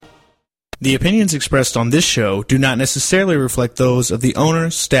The opinions expressed on this show do not necessarily reflect those of the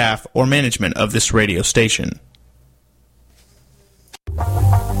owner, staff, or management of this radio station.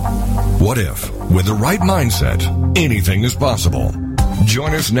 What if, with the right mindset, anything is possible?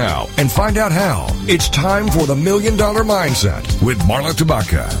 Join us now and find out how. It's time for the $1 Million Mindset with Marla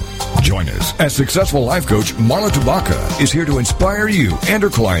Tabaka. Join us as successful life coach Marla Tabaka is here to inspire you and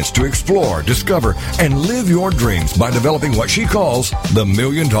her clients to explore, discover, and live your dreams by developing what she calls the $1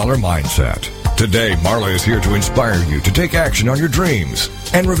 Million Mindset. Today, Marla is here to inspire you to take action on your dreams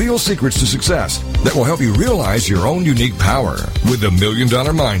and reveal secrets to success that will help you realize your own unique power with the $1 Million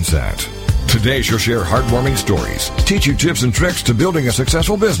Mindset. Today, she'll share heartwarming stories, teach you tips and tricks to building a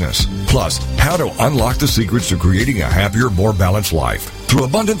successful business, plus how to unlock the secrets to creating a happier, more balanced life through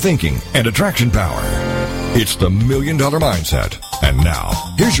abundant thinking and attraction power. It's the $1 Million Mindset. And now,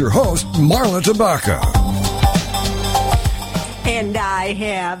 here's your host, Marla Tabaka. And I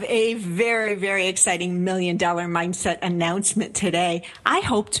have a very, very exciting $1 Million Mindset announcement today. I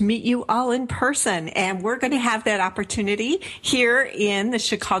hope to meet you all in person, and we're going to have that opportunity here in the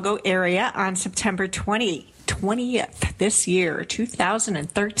Chicago area on September 20th this year,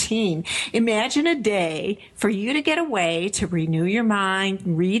 2013. Imagine a day for you to get away to renew your mind,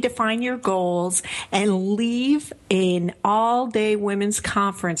 redefine your goals, and leave an all-day women's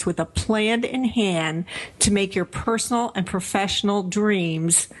conference with a plan in hand to make your personal and professional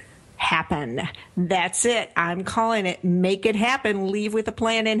dreams happen. That's it. I'm calling it Make It Happen, Leave with a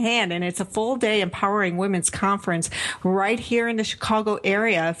Plan in Hand. And it's a full day empowering women's conference right here in the Chicago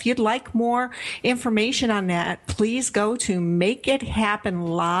area. If you'd like more information on that, please go to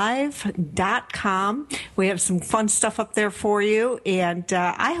makeithappenlive.com. We have some fun stuff up there for you. And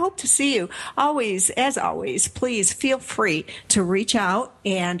I hope to see you. Always, as always, please feel free to reach out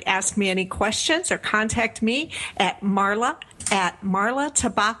and ask me any questions or contact me at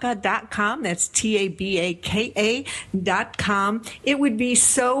marlatabaka.com. That's TABAKA.com. It would be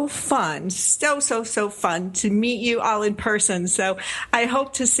so fun, so fun to meet you all in person. So I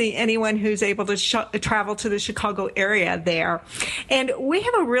hope to see anyone who's able to travel to the Chicago area there. And we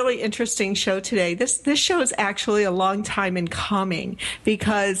have a really interesting show today. This show is actually a long time in coming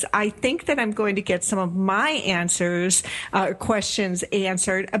because I think that I'm going to get some of my questions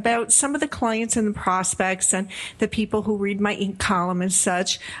answered about some of the clients and the prospects and the people who read my column and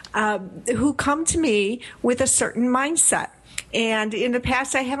such, who come to me with a certain mindset. And in the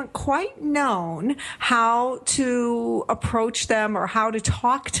past, I haven't quite known how to approach them or how to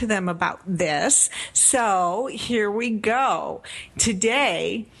talk to them about this. So here we go.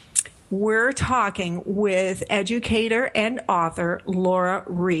 Today, we're talking with educator and author Laura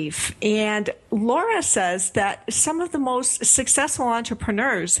Reef. And Laura says that some of the most successful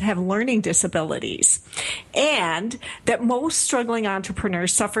entrepreneurs have learning disabilities, and that most struggling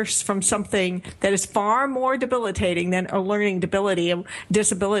entrepreneurs suffer from something that is far more debilitating than a learning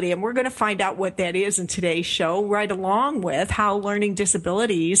disability. And we're going to find out what that is in today's show, right along with how learning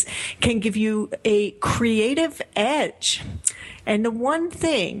disabilities can give you a creative edge. And the one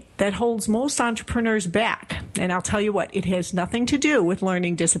thing that holds most entrepreneurs back, and I'll tell you what, it has nothing to do with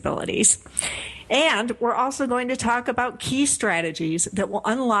learning disabilities. And we're also going to talk about key strategies that will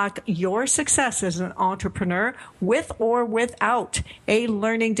unlock your success as an entrepreneur with or without a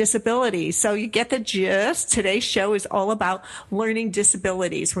learning disability. So you get the gist. Today's show is all about learning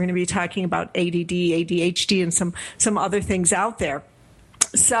disabilities. We're going to be talking about ADD, ADHD, and some other things out there.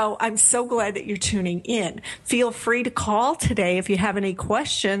 So I'm so glad that you're tuning in. Feel free to call today if you have any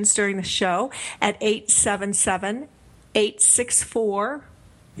questions during the show at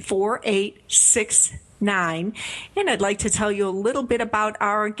 877-864-4869. And I'd like to tell you a little bit about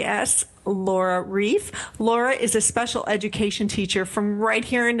our guest, Laura Reef. Laura is a special education teacher from right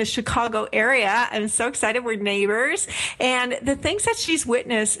here in the Chicago area. I'm so excited. We're neighbors. And the things that she's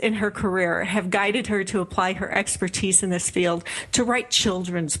witnessed in her career have guided her to apply her expertise in this field to write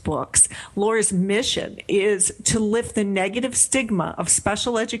children's books. Laura's mission is to lift the negative stigma of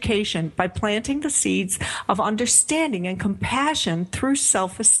special education by planting the seeds of understanding and compassion through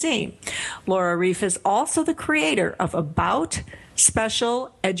self-esteem. Laura Reef is also the creator of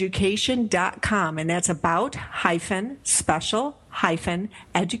AboutSpecialEducation.com, and that's about-special-education.com.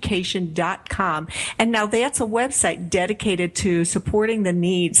 And now that's a website dedicated to supporting the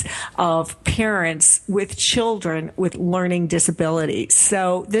needs of parents with children with learning disabilities.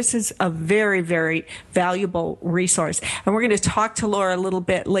 So this is a very, very valuable resource. And we're going to talk to Laura a little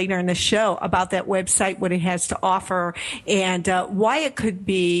bit later in the show about that website, what it has to offer, and why it could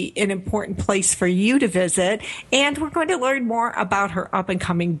be an important place for you to visit. And we're going to learn more about her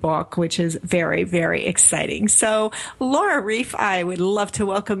up-and-coming book, which is very, very exciting. So, Laura Reef, I would love to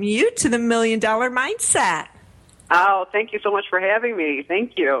welcome you to the $1 Million Mindset. Oh, thank you so much for having me.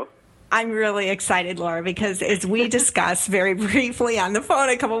 Thank you. I'm really excited, Laura, because as we discussed very briefly on the phone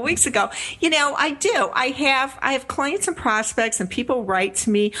a couple of weeks ago, I have clients and prospects and people write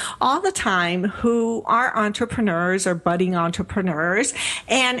to me all the time who are entrepreneurs or budding entrepreneurs,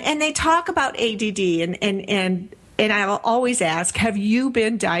 and they talk about ADD and I'll always ask, have you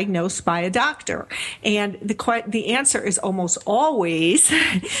been diagnosed by a doctor? And the answer is almost always,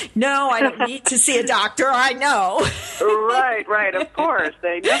 no, I don't need to see a doctor. I know. Right. Of course.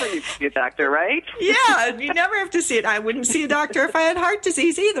 They never need to see a doctor, right? Yeah, you never have to see it. I wouldn't see a doctor if I had heart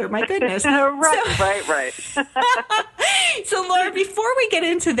disease either. My goodness. Right. So, Laura, before we get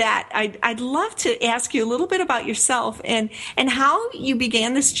into that, I'd love to ask you a little bit about yourself and how you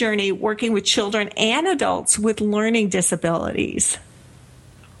began this journey working with children and adults with learning disabilities.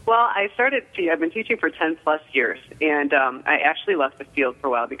 Well, I've been teaching for 10 plus years, and I actually left the field for a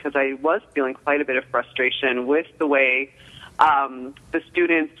while because I was feeling quite a bit of frustration with the way the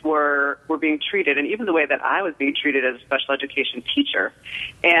students were being treated, and even the way that I was being treated as a special education teacher.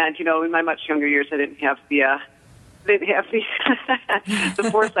 And, in my much younger years, I didn't have the the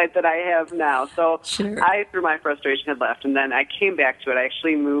foresight that I have now. So sure. I, through my frustration, had left, and then I came back to it. I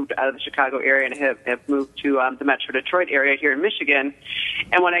actually moved out of the Chicago area and have moved to the Metro Detroit area here in Michigan.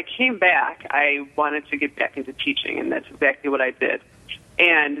 And when I came back, I wanted to get back into teaching, and that's exactly what I did.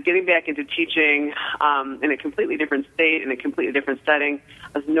 And getting back into teaching in a completely different state, in a completely different setting,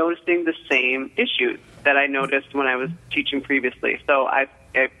 I was noticing the same issues that I noticed when I was teaching previously. So I've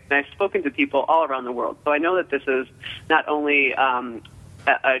spoken to people all around the world. So I know that this is not only a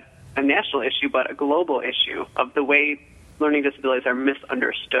national issue, but a global issue of the way learning disabilities are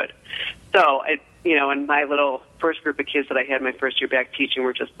misunderstood. So, and my little first group of kids that I had my first year back teaching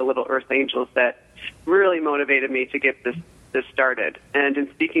were just the little earth angels that really motivated me to get this started. And in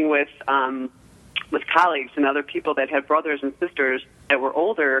speaking with colleagues and other people that had brothers and sisters that were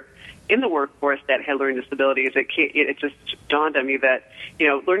older in the workforce that had learning disabilities, it just dawned on me that,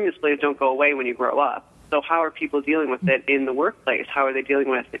 learning disabilities don't go away when you grow up. So how are people dealing with it in the workplace? How are they dealing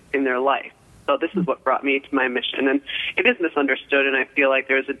with it in their life? So this is what brought me to my mission. And it is misunderstood, and I feel like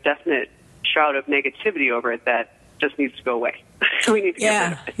there's a definite shroud of negativity over it that just needs to go away. We need to get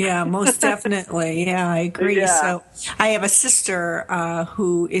rid of it. Yeah, most definitely. Yeah, I agree. Yeah. So I have a sister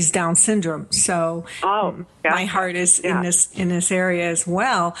who is Down syndrome. So my heart is in this area as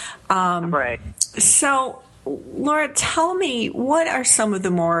well. Right. So, Laura, tell me, what are some of the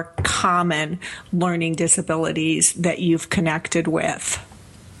more common learning disabilities that you've connected with?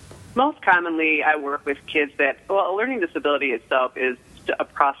 Most commonly, I work with kids that, a learning disability itself is a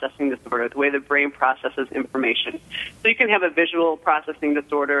processing disorder, the way the brain processes information. So you can have a visual processing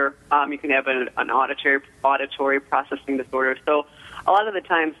disorder, you can have an auditory processing disorder. So a lot of the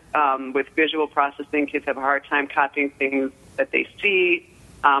times with visual processing, kids have a hard time copying things that they see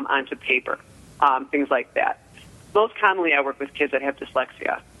onto paper, things like that. Most commonly, I work with kids that have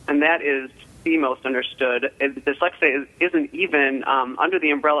dyslexia, and that is the most understood. Dyslexia isn't even under the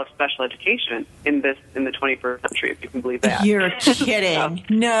umbrella of special education in the 21st century, if you can believe that. You're kidding.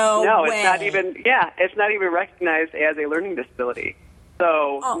 No way. It's not even recognized as a learning disability.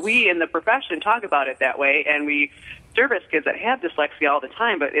 So we in the profession talk about it that way, and we service kids that have dyslexia all the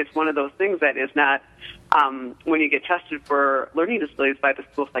time, but it's one of those things that is not, when you get tested for learning disabilities by the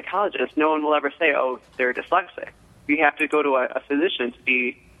school psychologist, no one will ever say, they're dyslexic. You have to go to a physician to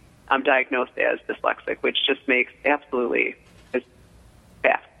be diagnosed as dyslexic, which just makes absolutely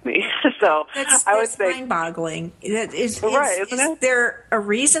baffles me. So I would say mind-boggling. Is isn't there a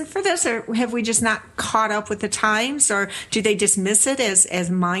reason for this, or have we just not caught up with the times, or do they dismiss it as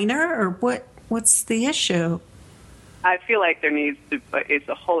minor, or what's the issue? I feel like it's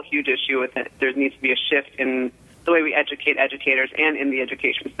a whole huge issue with it. There needs to be a shift in the way we educate educators and in the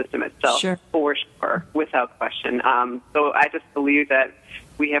education system itself, Sure. For sure, without question. So I just believe that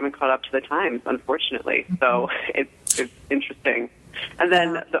we haven't caught up to the times, unfortunately. Mm-hmm. So it's interesting. And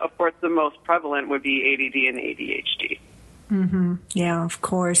then, of course, the most prevalent would be ADD and ADHD. Mm-hmm. Yeah, of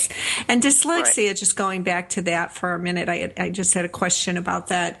course. And dyslexia, Right. Just going back to that for a minute, I just had a question about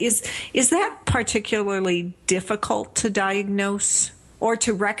that. Is that particularly difficult to diagnose or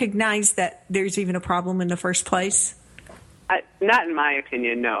to recognize that there's even a problem in the first place? Not in my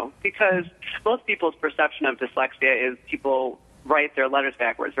opinion, no. Because most people's perception of dyslexia is people write their letters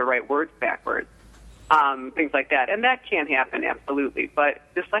backwards or write words backwards, things like that. And that can happen, absolutely. But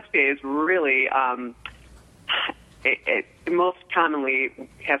dyslexia is really... It most commonly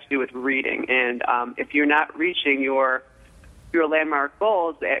has to do with reading, and if you're not reaching your landmark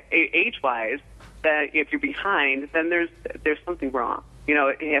goals age-wise, that if you're behind, then there's something wrong. You know,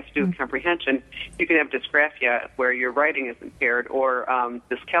 it has to do with comprehension. You can have dysgraphia where your writing is impaired, or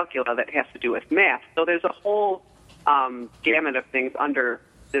dyscalculia that has to do with math. So there's a whole gamut of things under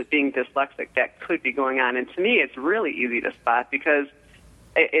this being dyslexic that could be going on. And to me, it's really easy to spot because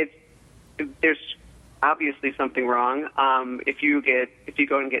there's obviously something wrong. If you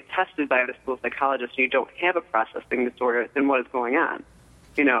go and get tested by the school psychologist and you don't have a processing disorder, then what is going on?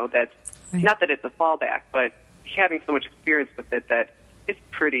 You know, that's not that it's a fallback, but having so much experience with it that it's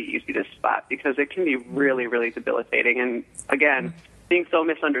pretty easy to spot because it can be really, really debilitating. And again, being so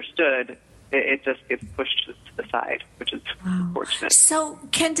misunderstood, it just gets pushed to the side, which is unfortunate. So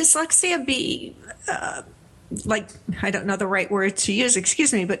can dyslexia be, I don't know the right word to use,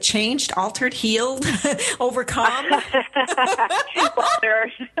 excuse me, but changed, altered, healed, overcome? Well,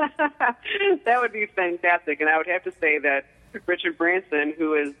 that would be fantastic. And I would have to say that Richard Branson,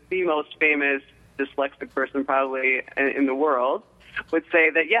 who is the most famous dyslexic person probably in the world, would say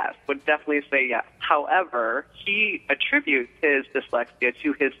that yes, would definitely say yes. However, he attributes his dyslexia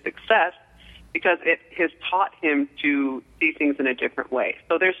to his success because it has taught him to see things in a different way.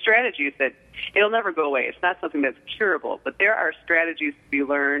 So there's strategies that it'll never go away. It's not something that's curable, but there are strategies to be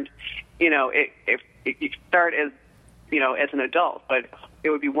learned. You know, if you start as, you know, as an adult, but it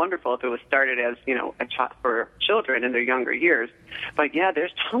would be wonderful if it was started as, you know, a child for children in their younger years. But yeah,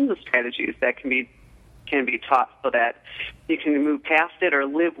 there's tons of strategies that can be taught so that you can move past it or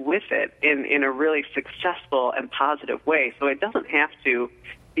live with it in a really successful and positive way. So it doesn't have to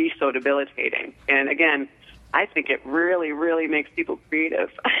be so debilitating. And again, I think it really, really makes people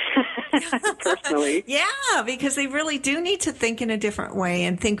creative, personally. Yeah, because they really do need to think in a different way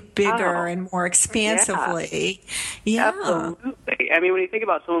and think bigger and more expansively. Yeah. Absolutely. I mean, when you think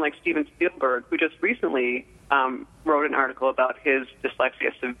about someone like Steven Spielberg, who just recently wrote an article about his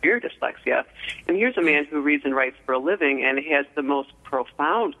dyslexia, severe dyslexia, and here's a man who reads and writes for a living and has the most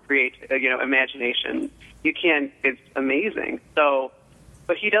profound imagination. It's amazing. So,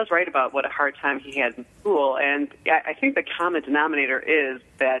 but he does write about what a hard time he had in school, and I think the common denominator is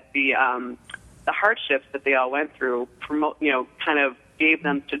that the hardships that they all went through kind of gave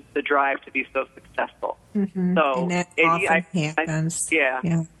them the drive to be so successful. Mm-hmm. So and that often happens. Yeah.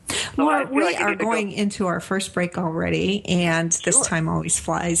 So Laura, we are going into our first break already, and this time always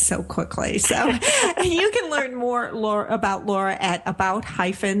flies so quickly. So you can learn more about Laura at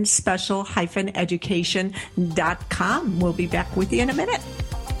about-special-education.com. We'll be back with you in a minute.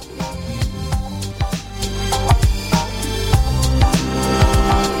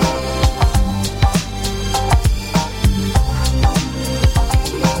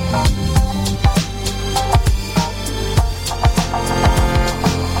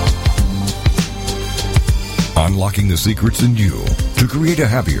 Unlocking the secrets in you to create a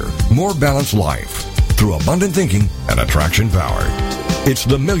happier, more balanced life through abundant thinking and attraction power. It's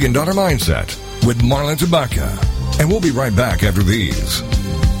the $1 Million Mindset with Marla Tabaka. And we'll be right back after these.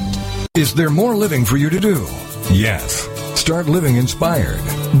 Is there more living for you to do? Yes. Start living inspired.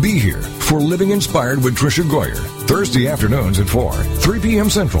 Be here for Living Inspired with Tricia Goyer, Thursday afternoons at 4, 3 p.m.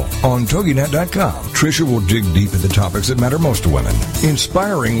 Central on TogiNet.com. Tricia will dig deep into topics that matter most to women,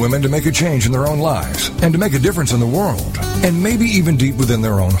 inspiring women to make a change in their own lives and to make a difference in the world, and maybe even deep within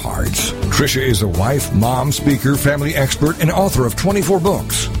their own hearts. Tricia is a wife, mom, speaker, family expert, and author of 24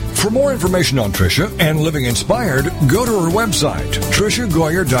 books. For more information on Tricia and Living Inspired, go to her website,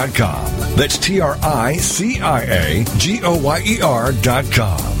 TriciaGoyer.com. That's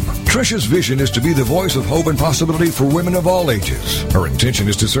TriciaGoyer.com. Tricia's vision is to be the voice of hope and possibility for women of all ages. Her intention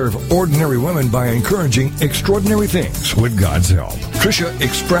is to serve ordinary women by encouraging extraordinary things with God's help. Tricia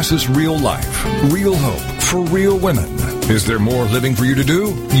expresses real life, real hope for real women. Is there more living for you to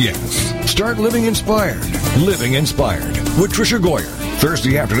do? Yes. Start living inspired. Living Inspired with Tricia Goyer.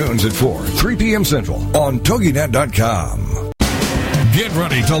 Thursday afternoons at 4, 3 p.m. Central on TogiNet.com. Get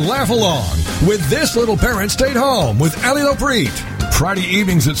ready to laugh along with This Little Parent Stayed Home with Ali Lopreet. Friday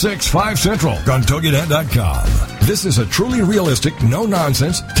evenings at 6, 5 Central on TogiNet.com. This is a truly realistic,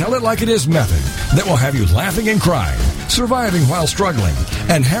 no-nonsense, tell-it-like-it-is method that will have you laughing and crying, surviving while struggling,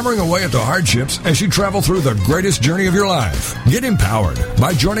 and hammering away at the hardships as you travel through the greatest journey of your life. Get empowered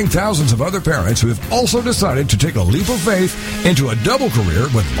by joining thousands of other parents who have also decided to take a leap of faith into a double career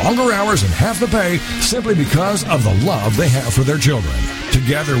with longer hours and half the pay simply because of the love they have for their children.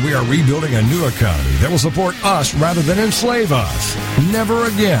 Together, we are rebuilding a new economy that will support us rather than enslave us. Never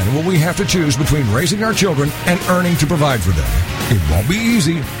again will we have to choose between raising our children and earning to provide for them. It won't be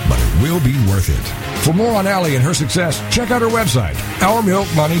easy, but it will be worth it. For more on Allie and her success, check out her website,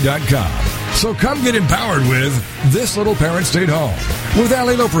 OurMilkMoney.com. So come get empowered with This Little Parent Stayed Home with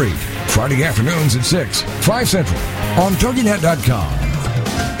Allie Lopreet. Friday afternoons at 6, 5 Central on TogiNet.com.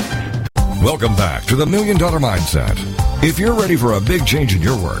 Welcome back to the $1 Million Mindset. If you're ready for a big change in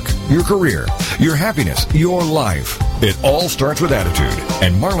your work, your career, your happiness, your life, it all starts with attitude,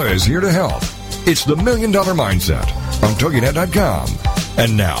 and Marla is here to help. It's the $1 Million Mindset on TogiNet.com.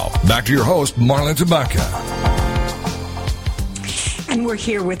 And now, back to your host, Marla Tabaka. And we're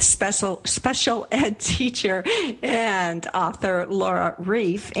here with special ed teacher and author Laura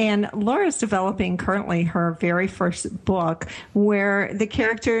Reef. And Laura's developing currently her very first book where the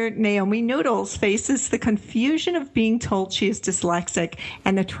character Naomi Noodles faces the confusion of being told she is dyslexic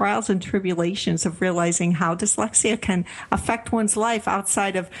and the trials and tribulations of realizing how dyslexia can affect one's life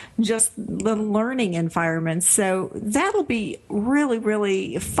outside of just the learning environment. So that'll be really,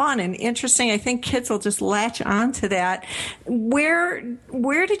 really fun and interesting. I think kids will just latch on to that.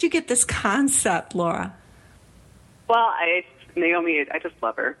 Where did you get this concept, Laura? Well, Naomi, I just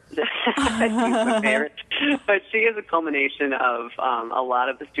love her. She's my favorite. But she is a culmination of a lot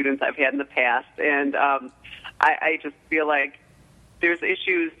of the students I've had in the past. And I just feel like there's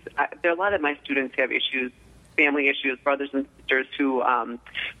issues. There are a lot of my students who have issues, family issues, brothers and sisters who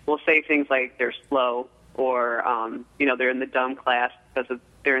will say things like they're slow or, they're in the dumb class because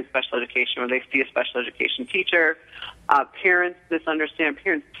they're in special education or they see a special education teacher. Parents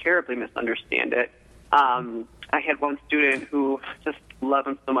terribly misunderstand it. I had one student who just loved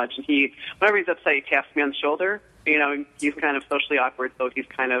him so much, and whenever he's upset, he taps me on the shoulder. He's kind of socially awkward, so he's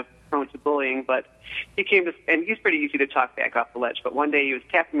kind of prone to bullying, but he came to, and he's pretty easy to talk back off the ledge, but one day he was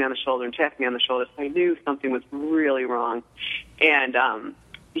tapping me on the shoulder, so I knew something was really wrong. And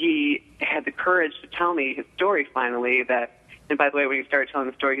he had the courage to tell me his story finally, and by the way, when he started telling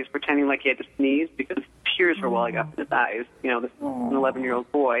the story, he was pretending like he had to sneeze because tears were welling up in his eyes. This is an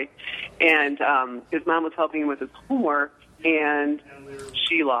 11-year-old boy. And his mom was helping him with his homework, and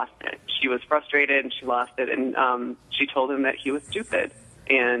she lost it. She was frustrated, and she lost it. And she told him that he was stupid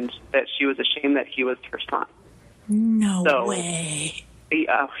and that she was ashamed that he was her son. No way.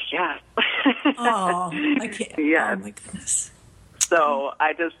 Yes. I can't. Yes. Oh, my goodness. So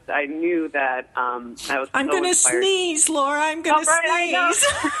I knew that I'm going to sneeze, Laura. I'm going to sneeze. I know.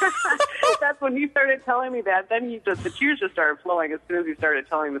 That's when he started telling me that. Then the tears just started flowing as soon as he started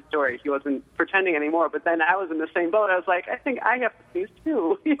telling the story. He wasn't pretending anymore. But then I was in the same boat. I was like, I think I have to sneeze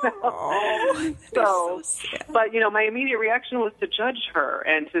too. Oh, so sad. But my immediate reaction was to judge her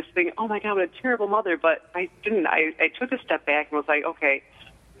and to think, oh my God, what a terrible mother. But I didn't. I took a step back and was like, okay,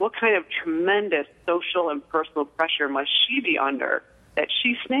 what kind of tremendous social and personal pressure must she be under that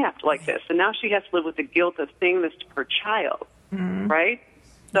she snapped like this? And now she has to live with the guilt of saying this to her child, right?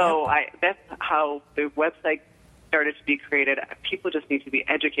 So that's how the website started to be created. People just need to be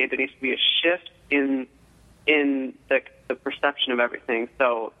educated. There needs to be a shift in the perception of everything.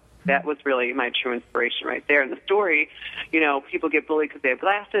 So that was really my true inspiration right there. In the story, people get bullied because they have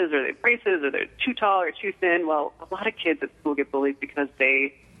glasses or they have braces or they're too tall or too thin. Well, a lot of kids at school get bullied because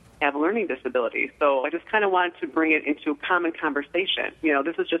they have a learning disability. So I just kind of wanted to bring it into a common conversation.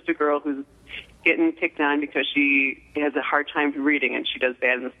 This is just a girl who's getting picked on because she has a hard time reading and she does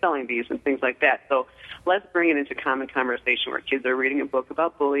bad in the spelling bees and things like that. So let's bring it into common conversation where kids are reading a book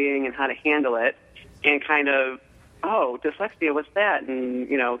about bullying and how to handle it and kind of, oh, dyslexia, what's that? And,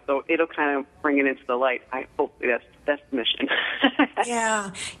 so it'll kind of bring it into the light. Hopefully that's the mission.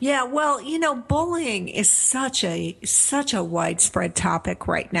 Yeah. Well, bullying is such a widespread topic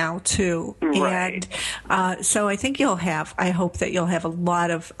right now too. Right. And so I think I hope that you'll have a lot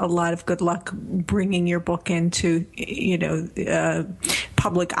of good luck bringing your book into,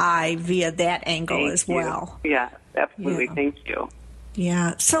 public eye via that angle as well. Yeah, absolutely. Yeah. Thank you.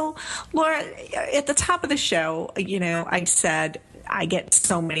 Yeah. So, Laura, at the top of the show, I said I get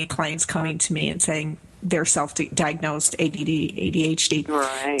so many clients coming to me and saying they're self-diagnosed ADD, ADHD.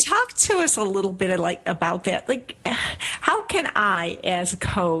 Right. Talk to us a little bit about that. How can I, as a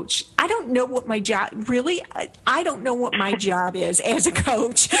coach, I don't know what my job is as a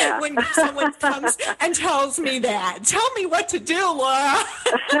coach when someone comes and tells me that. Tell me what to do, Laura.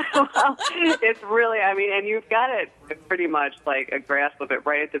 Well, it's really, and you've got it pretty much like a grasp of it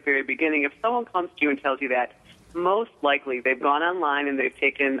right at the very beginning. If someone comes to you and tells you that, most likely they've gone online and they've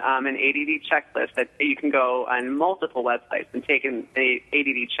taken an ADD checklist that you can go on multiple websites and take an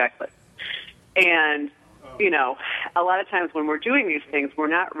ADD checklist. And, a lot of times when we're doing these things, we're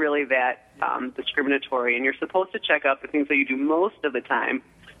not really that discriminatory, and you're supposed to check out the things that you do most of the time,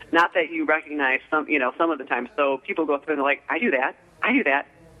 not that you recognize some of the time. So people go through and they're like, I do that.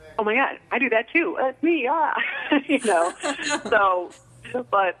 Oh my God, I do that too. It's me, So,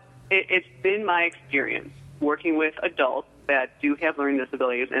 but it's been my experience working with adults that do have learning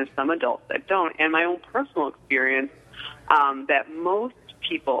disabilities and some adults that don't, and my own personal experience that most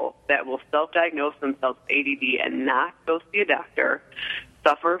people that will self-diagnose themselves ADD and not go see a doctor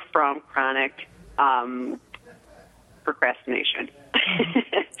suffer from chronic procrastination.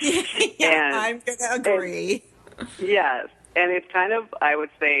 Yeah, I'm going to agree. Yes, and it's kind of, I would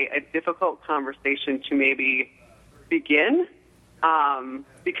say, a difficult conversation to maybe begin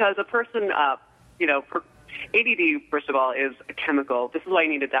because a person, ADD, first of all, is a chemical. This is why you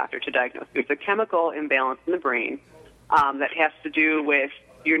need a doctor to diagnose. It's a chemical imbalance in the brain that has to do with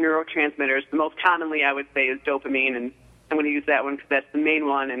your neurotransmitters. The most commonly, I would say, is dopamine, and I'm going to use that one because that's the main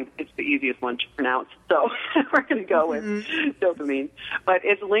one, and it's the easiest one to pronounce. So we're going to go with dopamine. But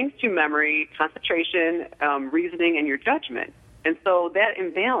it's linked to memory, concentration, reasoning, and your judgment. And so that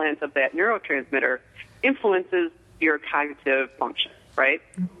imbalance of that neurotransmitter influences your cognitive function, right?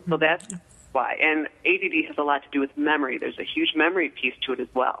 So that's why. And ADD has a lot to do with memory. There's a huge memory piece to it as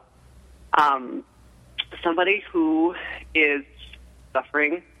well. Somebody who is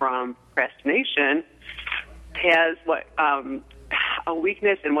suffering from procrastination has a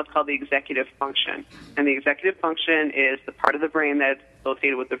weakness in what's called the executive function. And the executive function is the part of the brain that's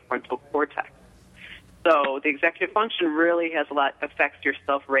associated with the frontal cortex. So the executive function really affects your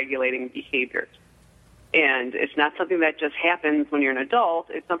self-regulating behaviors. And it's not something that just happens when you're an adult.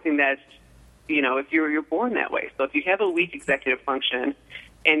 It's something that's, if you're born that way. So if you have a weak executive function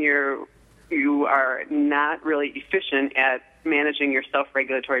and you are not really efficient at managing your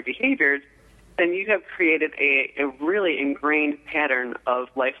self-regulatory behaviors, then you have created a really ingrained pattern of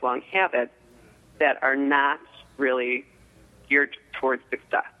lifelong habits that are not really geared towards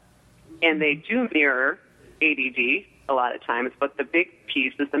success. And they do mirror ADD a lot of times, but the big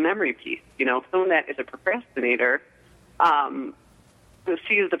piece is the memory piece. Someone that is a procrastinator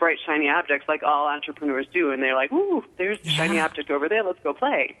sees the bright, shiny objects like all entrepreneurs do, and they're like, ooh, there's the shiny object over there, let's go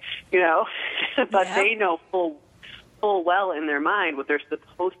play, But they know full well in their mind what they're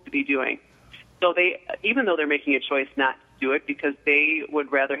supposed to be doing. So even though they're making a choice not to do it because they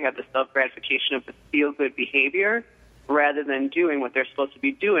would rather have the self-gratification of the feel-good behavior rather than doing what they're supposed to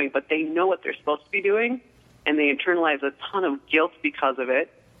be doing, but they know what they're supposed to be doing, and they internalize a ton of guilt because of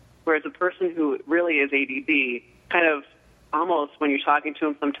it, whereas a person who really is ADD kind of almost, when you're talking to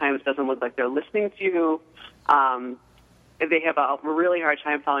them, sometimes doesn't look like they're listening to you. They have a really hard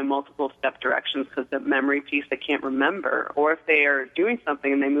time following multiple step directions because the memory piece they can't remember, or if they are doing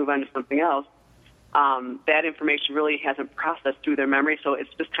something and they move on to something else, that information really hasn't processed through their memory, so it's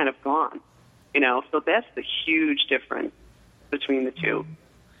just kind of gone. So that's the huge difference between the two.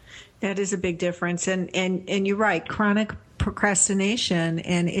 That is a big difference. And you're right, chronic procrastination,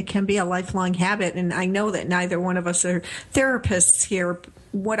 and it can be a lifelong habit. And I know that neither one of us are therapists here.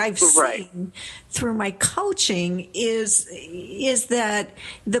 What I've seen through my coaching is that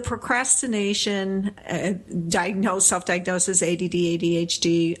the procrastination self-diagnosis, ADD,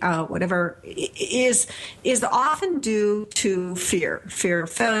 ADHD, whatever, is often due to fear of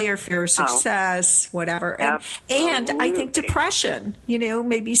failure, fear of success, whatever. And I think depression,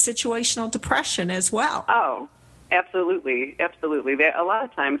 maybe situational depression as well. Oh, absolutely. Absolutely. A lot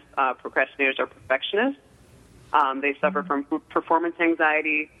of times procrastinators are perfectionists. They suffer from performance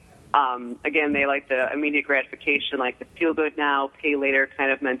anxiety. Again, they like the immediate gratification, like the feel good now, pay later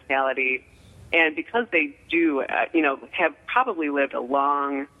kind of mentality. And because they do, have probably lived a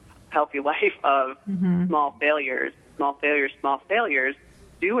long, healthy life of small failures,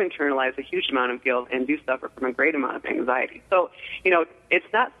 do internalize a huge amount of guilt and do suffer from a great amount of anxiety. So,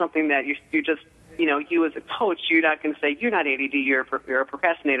 it's not something that you just, you as a coach, you're not going to say, you're not ADD, you're a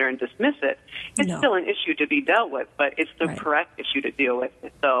procrastinator and dismiss it. It's still an issue to be dealt with, but it's the correct issue to deal with.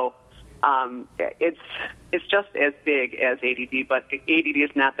 So it's just as big as ADD, but ADD is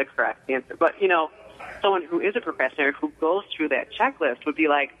not the correct answer. But, someone who is a procrastinator who goes through that checklist would be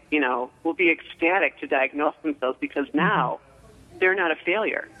like, will be ecstatic to diagnose themselves because now they're not a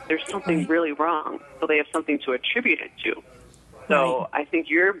failure. There's something really wrong, so they have something to attribute it to. So I think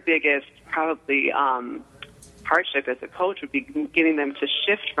your biggest probably hardship as a coach would be getting them to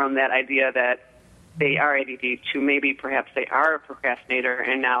shift from that idea that they are ADD to maybe perhaps they are a procrastinator,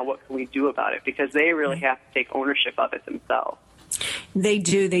 and now what can we do about it? Because they really have to take ownership of it themselves. They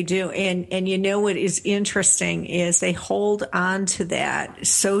do. And what is interesting is they hold on to that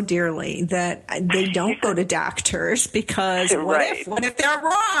so dearly that they don't go to doctors because what if they're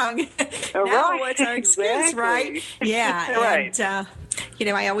wrong? Now what's our excuse, right? Yeah. Right. And,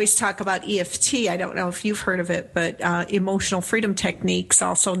 I always talk about EFT. I don't know if you've heard of it, but emotional freedom techniques,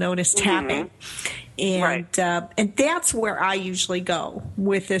 also known as tapping. And that's where I usually go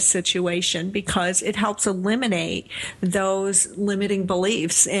with this situation, because it helps eliminate those limiting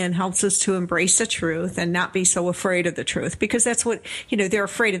beliefs and helps us to embrace the truth and not be so afraid of the truth, because that's what, they're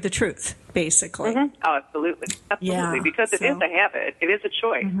afraid of the truth, basically. Mm-hmm. Oh, absolutely. Yeah, because it is a habit. It is a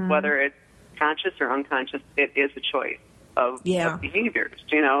choice, whether it's conscious or unconscious. It is a choice of behaviors.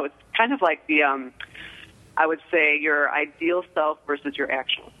 It's kind of like the, I would say, your ideal self versus your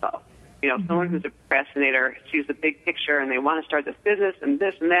actual self. Someone who's a procrastinator sees the big picture and they want to start this business and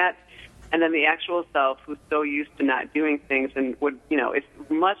this and that, and then the actual self who's so used to not doing things and would, it's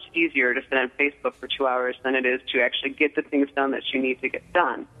much easier to sit on Facebook for 2 hours than it is to actually get the things done that you need to get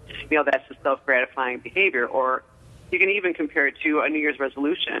done. That's the self-gratifying behavior. Or you can even compare it to a New Year's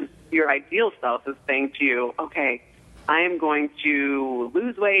resolution. Your ideal self is saying to you, okay, I am going to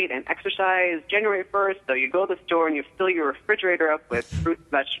lose weight and exercise January 1st. So you go to the store and you fill your refrigerator up with fruit and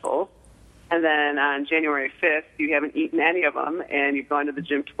vegetables. And then on January 5th, you haven't eaten any of them, and you've gone to the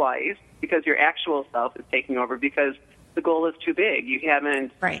gym twice because your actual self is taking over because the goal is too big. You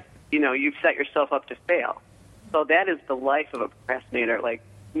haven't, you've set yourself up to fail. So that is the life of a procrastinator. Like,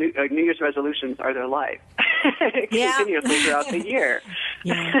 New Year's resolutions are their life continuously throughout the year.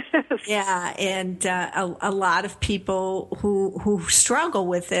 And a lot of people who struggle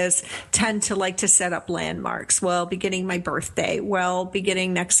with this tend to like to set up landmarks. Well, beginning my birthday. Well,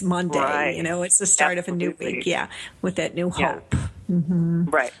 beginning next Monday. Right. It's the start of a new week. Yeah, with that new hope. Mm-hmm.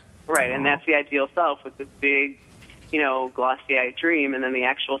 Right. And that's the ideal self with this big, glossy-eyed dream, and then the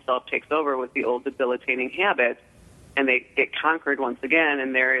actual self takes over with the old debilitating habits. And they get conquered once again,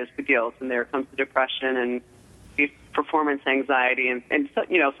 and there is the guilt, and there comes the depression and the performance anxiety, and so,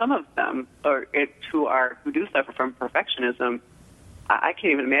 some of them who do suffer from perfectionism. I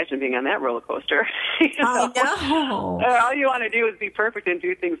can't even imagine being on that roller coaster. I know. All you want to do is be perfect and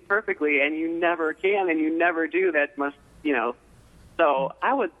do things perfectly, and you never can, and you never do. That must, So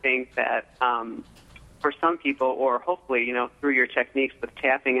I would think that for some people, or hopefully, through your techniques with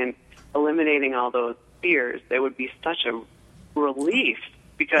tapping and eliminating all those fears, there would be such a relief,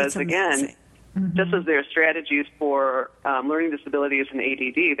 because again, just as there are strategies for learning disabilities and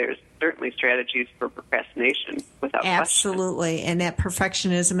ADD, there's certainly strategies for procrastination without Absolutely. question. And that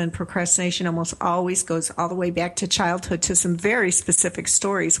perfectionism and procrastination almost always goes all the way back to childhood, to some very specific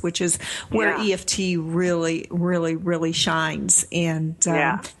stories, which is where EFT really, really, really shines and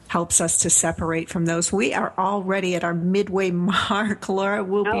helps us to separate from those. We are already at our midway mark. Laura,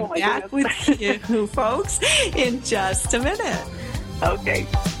 we'll be back with you folks in just a minute. Okay.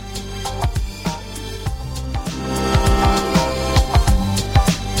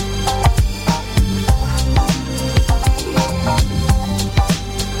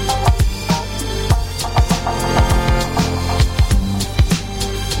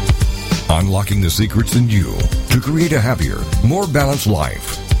 Unlocking the secrets in you to create a happier, more balanced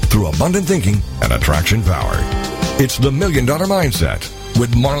life through abundant thinking and attraction power. It's the $1 Million Mindset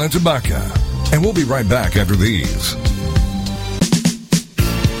with Marla Tabaka. And we'll be right back after these.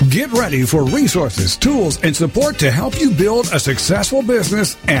 Get ready for resources, tools, and support to help you build a successful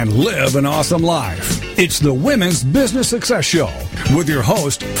business and live an awesome life. It's the Women's Business Success Show with your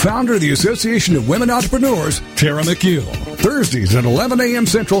host, founder of the Association of Women Entrepreneurs, Tara McHugh. Thursdays at 11 a.m.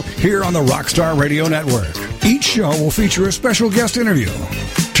 Central here on the Rockstar Radio Network. Each show will feature a special guest interview.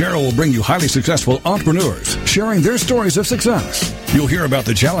 Tara will bring you highly successful entrepreneurs sharing their stories of success. You'll hear about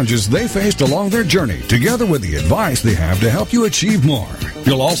the challenges they faced along their journey, together with the advice they have to help you achieve more.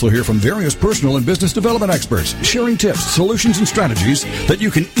 You'll also hear from various personal and business development experts sharing tips, solutions, and strategies that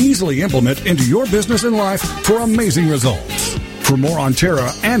you can easily implement into your business and life for amazing results. For more on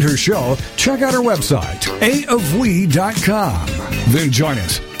Tara and her show, check out her website, aofwe.com. Then join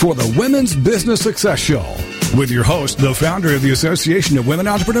us for the Women's Business Success Show with your host, the founder of the Association of Women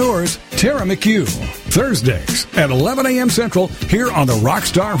Entrepreneurs, Tara McHugh. Thursdays at 11 a.m. Central here on the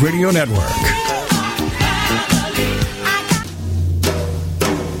Rockstar Radio Network.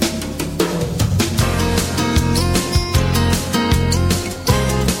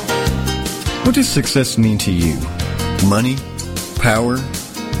 What does success mean to you? Money? Power?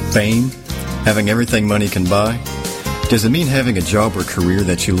 Fame? Having everything money can buy? Does it mean having a job or career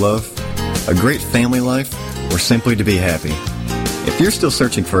that you love? A great family life? Or simply to be happy? If you're still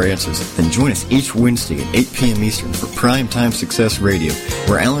searching for answers, then join us each Wednesday at 8 p.m. Eastern for Primetime Success Radio,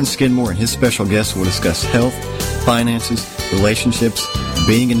 where Alan Skidmore and his special guests will discuss health, finances, relationships,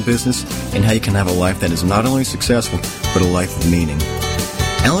 being in business, and how you can have a life that is not only successful, but a life of meaning.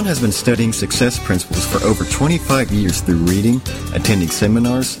 Alan has been studying success principles for over 25 years through reading, attending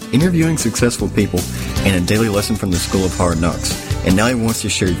seminars, interviewing successful people, and a daily lesson from the School of Hard Knocks. And now he wants to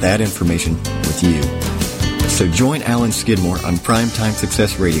share that information with with you. So join Alan Skidmore on Primetime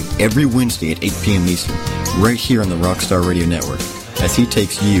Success Radio every Wednesday at 8 p.m. Eastern, right here on the Rockstar Radio Network, as he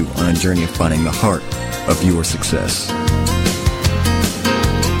takes you on a journey of finding the heart of your success.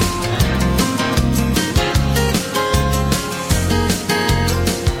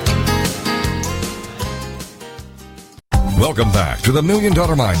 Welcome back to the $1 Million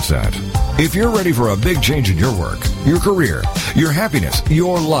Mindset. If you're ready for a big change in your work, your career, your happiness,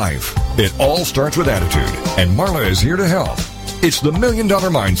 your life, it all starts with attitude, and Marla is here to help. It's the $1 Million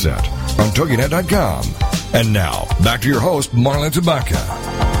Mindset on TogiNet.com. And now, back to your host, Marla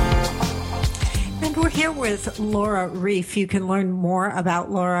Tabaka. And we're here with Laura Reef. You can learn more about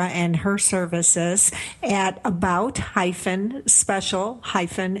Laura and her services at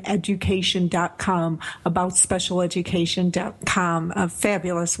about-special-education.com, aboutspecialeducation.com, a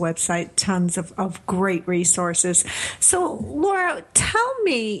fabulous website, tons of great resources. So, Laura, tell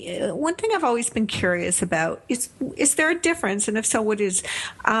me, one thing I've always been curious about is there a difference, and if so, what is,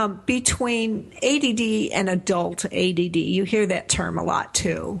 between ADD and adult ADD? You hear that term a lot,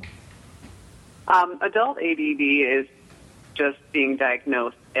 too. Adult ADD is just being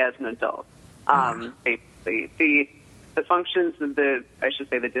diagnosed as an adult. Basically, the functions of the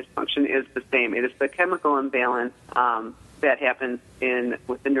dysfunction is the same. It is the chemical imbalance that happens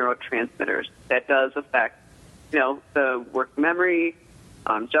with the neurotransmitters that does affect, the work memory,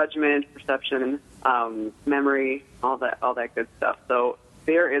 judgment, perception, memory, all that good stuff. So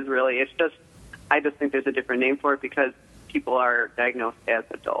there is really, I just think there's a different name for it because people are diagnosed as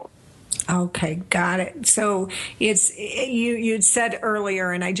adults. Okay, got it. So it's you'd said earlier,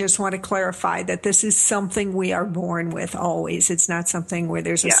 and I just want to clarify that this is something we are born with always. It's not something where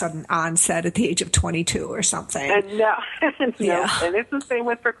there's a sudden onset at the age of 22 or something. And no, and it's the same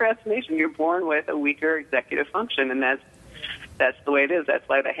with procrastination. You're born with a weaker executive function, and that's the way it is. That's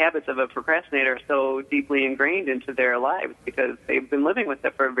why the habits of a procrastinator are so deeply ingrained into their lives, because they've been living with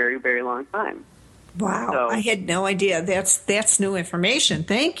it for a very, very long time. Wow, so, I had no idea. That's new information.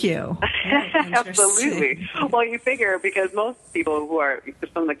 Thank you. Absolutely. Well, you figure because most people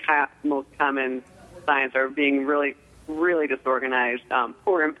some of the most common signs are being really, really disorganized,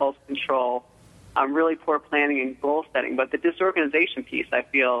 poor impulse control, really poor planning and goal setting. But the disorganization piece, I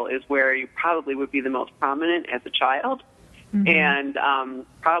feel, is where you probably would be the most prominent as a child, and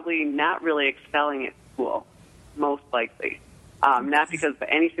probably not really excelling at school, most likely. Not because of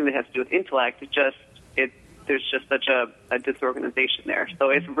anything that has to do with intellect. There's just such a disorganization there. So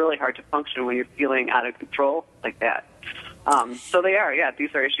it's really hard to function when you're feeling out of control like that. So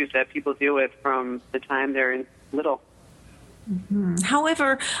these are issues that people deal with from the time they're little. Mm-hmm.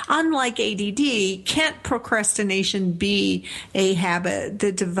 However, unlike ADD, can't procrastination be a habit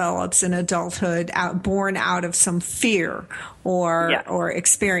that develops in adulthood born out of some fear or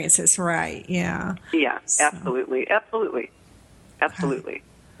experiences, right? Yeah. Yeah, absolutely.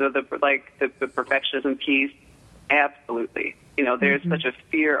 So the perfectionism piece, absolutely. There's such a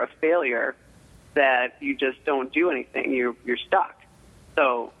fear of failure that you just don't do anything. You're stuck.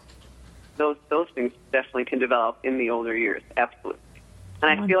 So those things definitely can develop in the older years, absolutely. And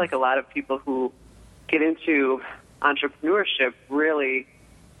I feel like a lot of people who get into entrepreneurship really,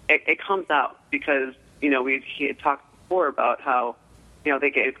 it comes out because, we had talked before about how, they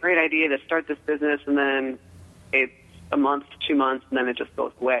get a great idea to start this business and then it's a month, 2 months, and then it just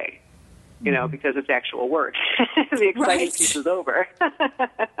goes away, because it's actual work. The exciting piece is over,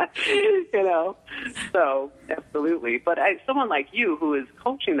 So, absolutely. But someone like you who is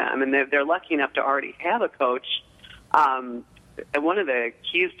coaching them, and they're lucky enough to already have a coach, and one of the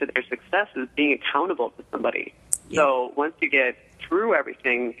keys to their success is being accountable to somebody. Yeah. So once you get through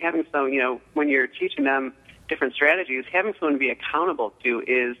everything, having someone, when you're teaching them different strategies, having someone to be accountable to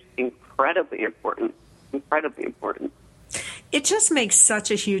is incredibly important. It just makes such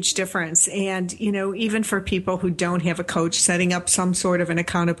a huge difference. And, even for people who don't have a coach, setting up some sort of an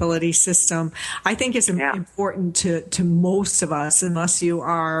accountability system, I think is important to most of us, unless you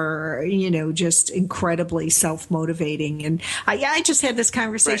are, just incredibly self-motivating. And I just had this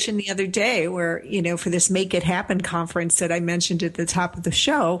conversation the other day where, for this Make It Happen conference that I mentioned at the top of the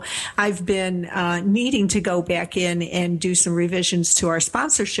show, I've been needing to go back in and do some revisions to our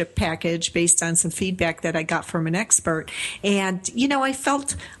sponsorship package based on some feedback that I got from an expert. And And, I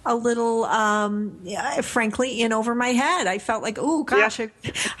felt a little, frankly, in over my head. I felt like, oh, gosh,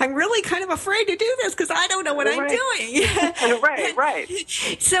 I'm really kind of afraid to do this because I don't know what I'm doing. Right.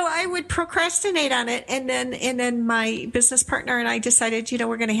 So I would procrastinate on it. And then my business partner and I decided,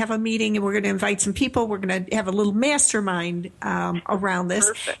 we're going to have a meeting and we're going to invite some people. We're going to have a little mastermind around this.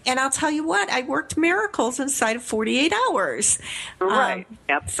 Perfect. And I'll tell you what, I worked miracles inside of 48 hours. Right.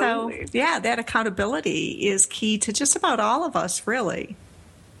 Absolutely. So, that accountability is key to just about all of us, really.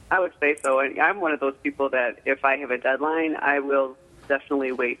 I would say so. And I'm one of those people that if I have a deadline, I will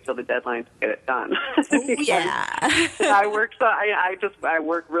definitely wait till the deadline to get it done. I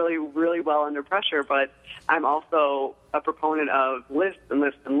work really, really well under pressure, but I'm also a proponent of lists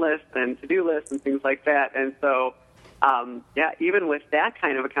and to-do lists and things like that. And so, even with that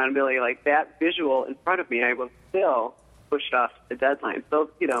kind of accountability, like that visual in front of me, I will still push it off the deadline. So,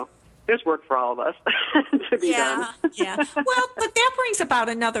 there's work for all of us to be done. Yeah. Well, but that brings about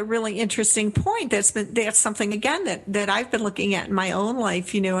another really interesting point. That's something again that I've been looking at in my own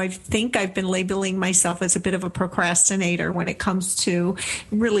life. I think I've been labeling myself as a bit of a procrastinator when it comes to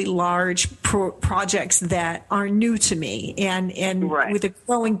really large projects that are new to me. And with a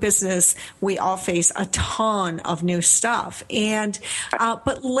growing business, we all face a ton of new stuff. And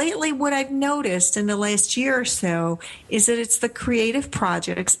but lately, what I've noticed in the last year or so is that it's the creative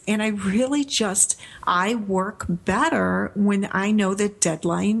projects, and I work better when I know the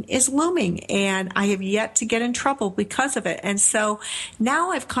deadline is looming, and I have yet to get in trouble because of it. And so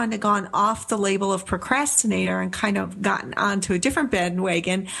now I've kind of gone off the label of procrastinator and kind of gotten onto a different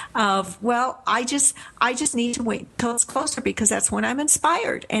bandwagon of, I just need to wait till it's closer because that's when I'm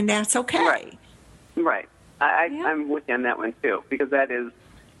inspired, and that's okay. Right. I'm with you on that one too, because that is,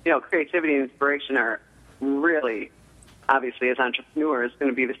 creativity and inspiration are really, obviously, as entrepreneurs, going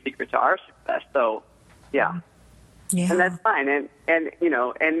to be the secret to our success. So, and that's fine. And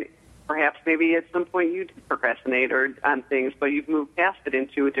perhaps maybe at some point you did procrastinate on things, but you've moved past it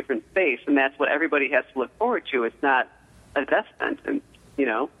into a different space, and that's what everybody has to look forward to. It's not a death sentence,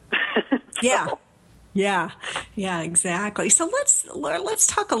 Yeah, exactly. So let's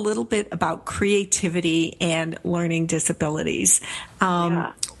talk a little bit about creativity and learning disabilities.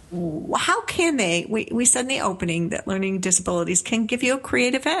 How can they? We said in the opening that learning disabilities can give you a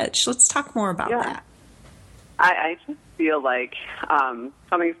creative edge. Let's talk more about that. I just feel like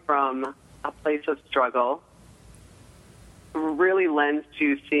coming from a place of struggle really lends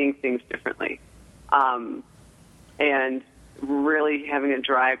to seeing things differently, and really having a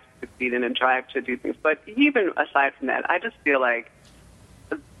drive to succeed and a drive to do things. But even aside from that, I just feel like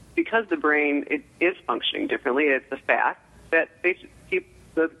because the brain is functioning differently, it's a fact that they should keep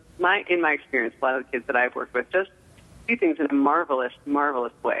in my experience, a lot of the kids that I've worked with just do things in a marvelous,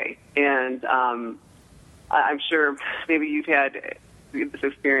 marvelous way. And I'm sure maybe you've had this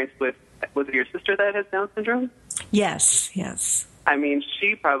experience was it your sister that has Down syndrome? Yes. I mean,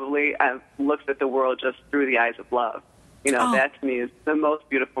 she probably looks at the world just through the eyes of love. That to me is the most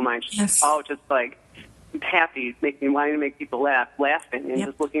beautiful mind. She's all just like happy, wanting to make people laughing, and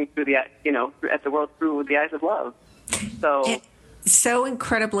just looking through at the world through the eyes of love. So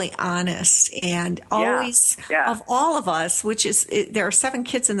incredibly honest, and always of all of us, there are 7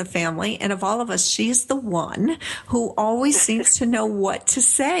 kids in the family, and of all of us, she's the one who always seems to know what to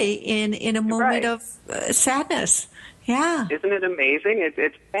say in a moment of sadness. Yeah. Isn't it amazing?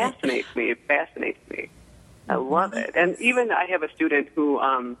 It fascinates me. I love it. And even I have a student who,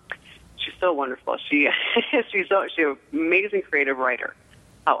 she's so wonderful. She's an amazing creative writer.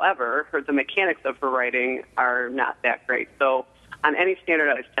 However, the mechanics of her writing are not that great. So on any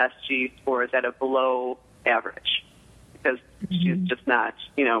standardized test, she scores at a below average because she's just not,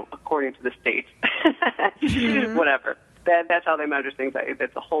 according to the state, whatever. That's how they measure things.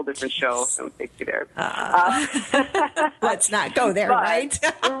 That's a whole different show. Don't take you there. Let's not go there, right?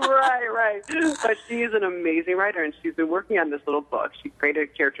 Right. But she is an amazing writer, and she's been working on this little book. She created a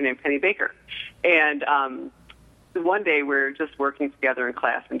character named Penny Baker. And one day we were just working together in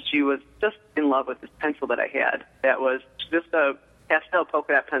class, and she was just in love with this pencil that I had. That was just a pastel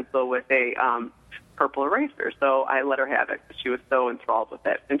polka dot pencil with a purple eraser. So I let her have it because she was so enthralled with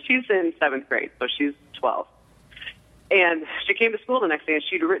it. And she's in 7th grade, so she's 12. And she came to school the next day, and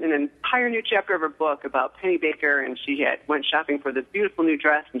she'd written an entire new chapter of her book about Penny Baker, and she went shopping for this beautiful new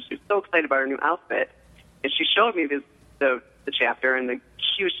dress, and she was so excited about her new outfit. And she showed me the chapter, and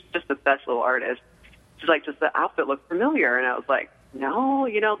she was just the best little artist. She's like, does the outfit look familiar? And I was like, no,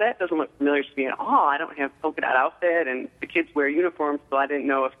 that doesn't look familiar to me at all. I don't have a polka dot outfit, and the kids wear uniforms, so I didn't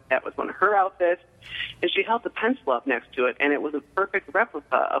know if that was one of her outfits. And she held the pencil up next to it, and it was a perfect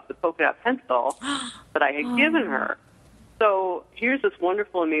replica of the polka dot pencil that I had given her. So here's this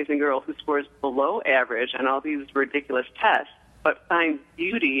wonderful, amazing girl who scores below average on all these ridiculous tests, but finds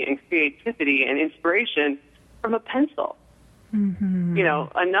beauty and creativity and inspiration from a pencil. Mm-hmm. You know,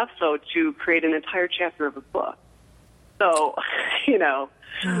 enough so to create an entire chapter of a book. So, you know,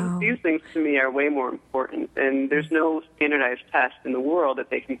 these things to me are way more important. And there's no standardized test in the world that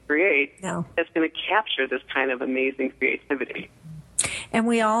they can create that's going to capture this kind of amazing creativity. And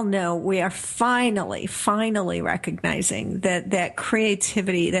we all know we are finally recognizing that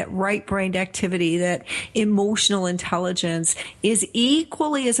creativity, that right-brained activity, that emotional intelligence is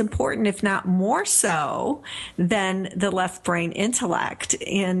equally as important, if not more so, than the left brain intellect.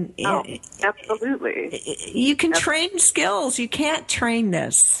 And absolutely. You can train skills. You can't train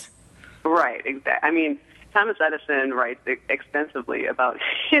this. Right, exactly. I mean, Thomas Edison writes extensively about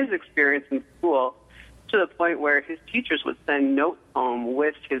his experience in school, to the point where his teachers would send notes home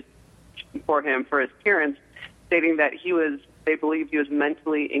for his parents, stating that they believed he was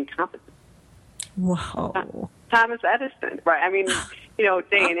mentally incompetent. Whoa. Thomas Edison, right? I mean, you know,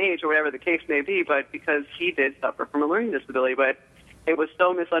 day and age or whatever the case may be, but because he did suffer from a learning disability, but it was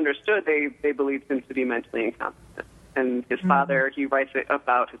so misunderstood, they believed him to be mentally incompetent. And his father, he writes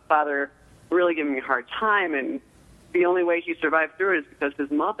about his father really giving him a hard time, and the only way he survived through it is because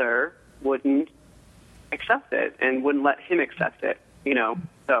his mother wouldn't accept it and wouldn't let him accept it, you know.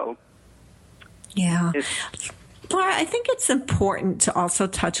 So yeah. Laura, I think it's important to also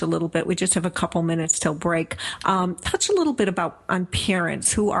touch a little bit, we just have a couple minutes till break, touch a little bit on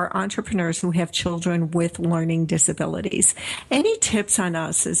parents who are entrepreneurs who have children with learning disabilities. Any tips on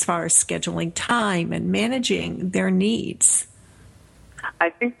us as far as scheduling time and managing their needs? I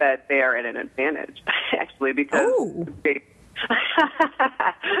think that they are at an advantage, actually, because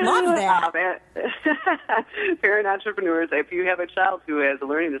love that. Parent entrepreneurs, if you have a child who has a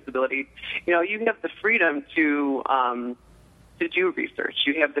learning disability, you know, you have the freedom to do research.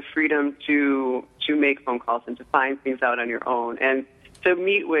 You have the freedom to make phone calls and to find things out on your own and to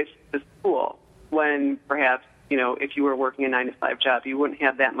meet with the school when perhaps, you know, if you were working a 9-to-5 job, you wouldn't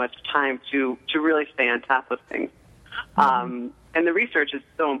have that much time to really stay on top of things. And the research is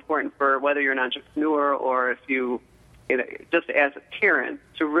so important for whether you're an entrepreneur or if you know, just as a parent,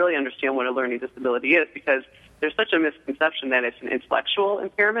 to really understand what a learning disability is, because there's such a misconception that it's an intellectual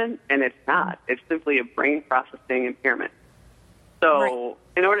impairment, and it's not. It's simply a brain processing impairment. So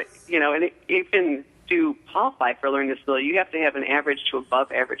in order, you know, and even to qualify for a learning disability, you have to have an average to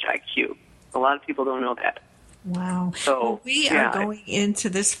above average IQ. A lot of people don't know that. Wow. So, well, we are going into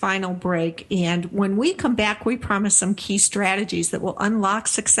this final break, and when we come back, we promise some key strategies that will unlock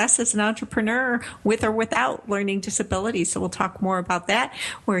success as an entrepreneur with or without learning disabilities. So we'll talk more about that.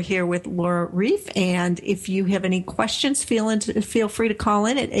 We're here with Laura Reef, and if you have any questions, feel free to call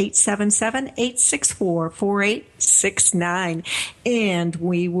in at 877-864-4869, and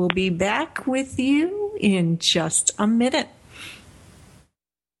we will be back with you in just a minute.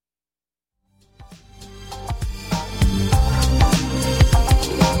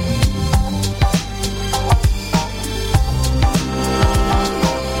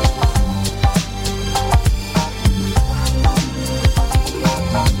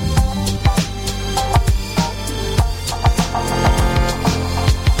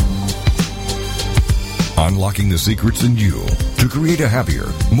 Unlocking the secrets in you to create a happier,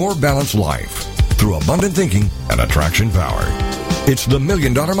 more balanced life through abundant thinking and attraction power. It's the $1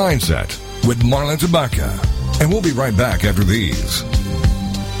 Million Mindset with Marla Tabaka. And we'll be right back after these.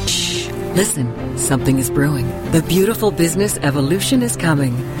 Shh. Listen, something is brewing. The beautiful business evolution is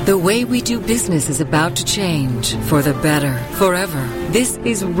coming. The way we do business is about to change for the better, forever. This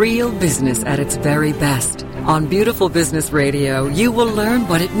is real business at its very best. On Beautiful Business Radio, you will learn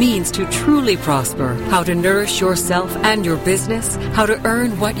what it means to truly prosper, how to nourish yourself and your business, how to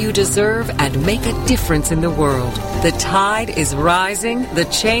earn what you deserve and make a difference in the world. The tide is rising, the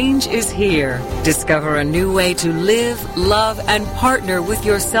change is here. Discover a new way to live, love, and partner with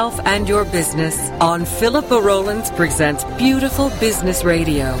yourself and your business on Philippa Rowlands Presents Beautiful Business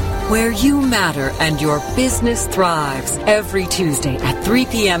Radio, where you matter and your business thrives, every Tuesday at 3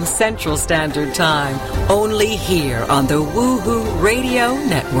 p.m. Central Standard Time. Only here on the Woohoo Radio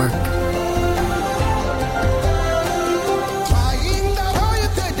Network.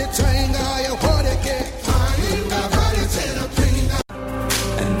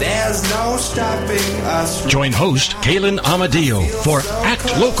 And there's There's no stopping us. Join host Kaylin Amadio for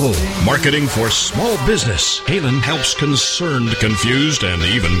Act Local, marketing for small business. Kaylin helps concerned, confused, and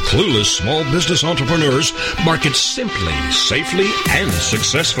even clueless small business entrepreneurs market simply, safely, and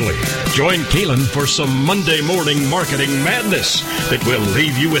successfully. Join Kaylin for some Monday morning marketing madness that will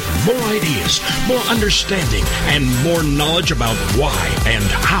leave you with more ideas, more understanding, and more knowledge about why and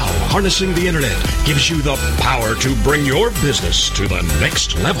how harnessing the internet gives you the power to bring your business to the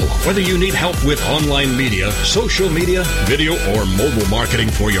next level. Whether you need help with online media, social media, video, or mobile marketing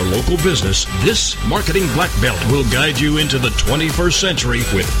for your local business, this Marketing Black Belt will guide you into the 21st century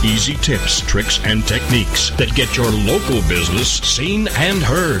with easy tips, tricks, and techniques that get your local business seen and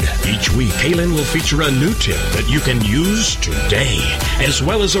heard. Each week, Kaylin will feature a new tip that you can use today, as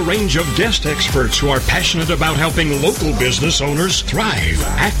well as a range of guest experts who are passionate about helping local business owners thrive.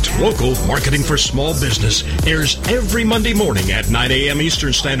 Act Local, Marketing for Small Business airs every Monday morning at 9 a.m.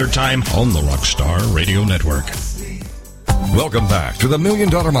 Eastern Standard Time on the Rockstar Radio Network. Welcome back to the $1 Million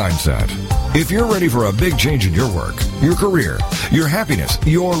Mindset. If you're ready for a big change in your work, your career, your happiness,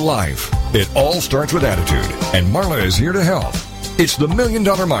 your life, it all starts with attitude, and Marla is here to help. It's the $1 Million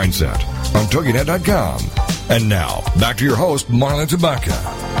Mindset on TogiNet.com. And now, back to your host, Marla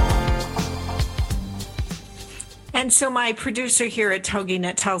Tabaka. And so my producer here at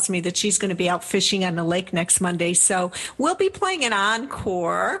TogiNet tells me that she's going to be out fishing on the lake next Monday. So we'll be playing an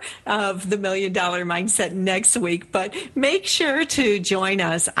encore of the $1 Million Mindset next week. But make sure to join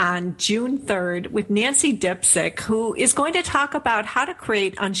us on June 3rd with Nancy Dipsick, who is going to talk about how to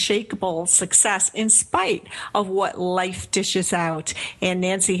create unshakable success in spite of what life dishes out. And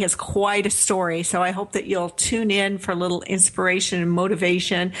Nancy has quite a story. So I hope that you'll tune in for a little inspiration and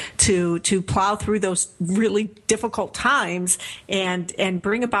motivation to plow through those really difficult times and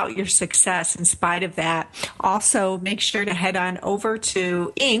bring about your success in spite of that. Also, make sure to head on over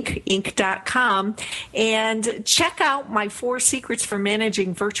to Inc.com and check out my 4 secrets for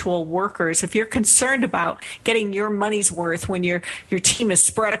managing virtual workers. If you're concerned about getting your money's worth when your team is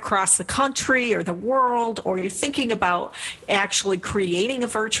spread across the country or the world, or you're thinking about actually creating a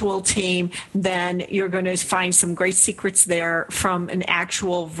virtual team, then you're going to find some great secrets there from an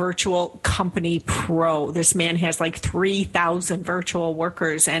actual virtual company pro. This man has like 3,000 virtual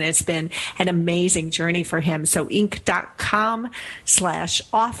workers, and it's been an amazing journey for him. So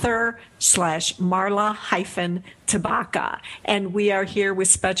Inc.com/author/Marla-Tabaka. And we are here with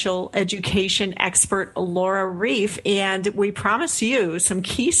special education expert Laura Reef, and we promise you some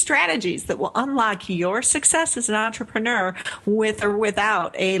key strategies that will unlock your success as an entrepreneur with or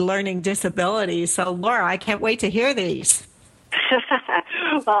without a learning disability. So Laura, I can't wait to hear these.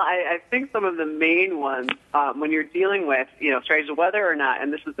 Well, I think some of the main ones, when you're dealing with, strategies, whether or not,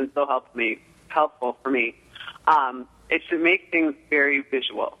 and this has been so helpful for me, is to make things very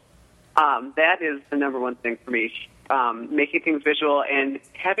visual. That is the number one thing for me, making things visual and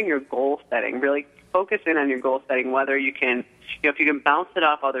having your goal setting. Really focus in on your goal setting, whether you can, if you can bounce it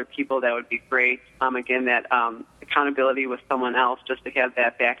off other people, that would be great. Again, that accountability with someone else, just to have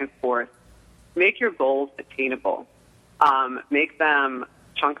that back and forth. Make your goals attainable.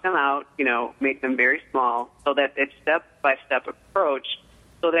 Chunk them out, make them very small so that it's step-by-step approach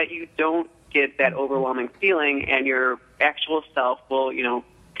so that you don't get that overwhelming feeling and your actual self will,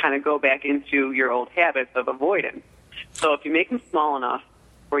 kind of go back into your old habits of avoidance. So if you make them small enough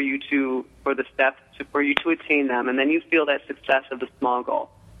for you to attain them, and then you feel that success of the small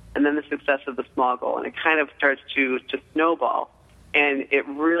goal, and then the success of the small goal, and it kind of starts to snowball, and it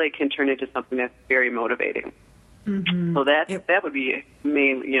really can turn into something that's very motivating. Mm-hmm. So that would be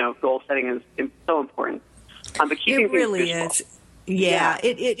main, goal setting is so important. But keeping it really things visual. Is. Yeah,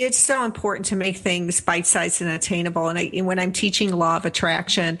 it's so important to make things bite-sized and attainable. And when I'm teaching law of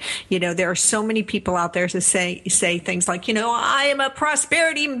attraction, there are so many people out there to say things like, I am a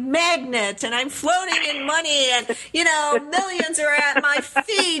prosperity magnet and I'm floating in money and, millions are at my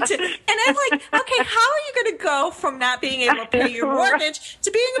feet. And I'm like, okay, how are you going to go from not being able to pay your mortgage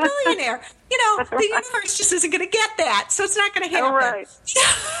to being a millionaire? The universe just isn't going to get that, so it's not going to happen. Right.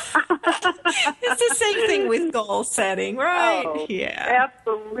 It's the same thing with goal setting, right? Oh, yeah.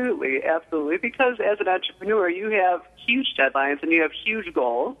 Absolutely. Because as an entrepreneur, you have huge deadlines and you have huge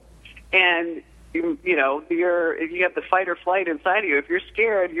goals, and if you have the fight or flight inside of you. If you're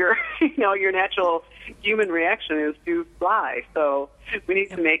scared, your natural human reaction is to fly. So we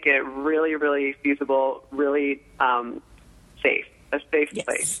need to make it really, really feasible, really safe. A safe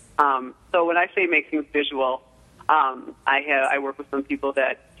place. So when I say make things visual, I work with some people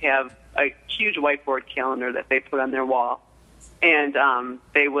that have a huge whiteboard calendar that they put on their wall, and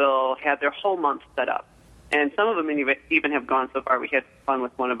they will have their whole month set up. And some of them even have gone so far. We had fun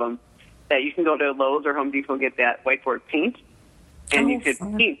with one of them that you can go to Lowe's or Home Depot and get that whiteboard paint, and you could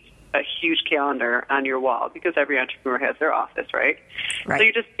paint a huge calendar on your wall, because every entrepreneur has their office, right? So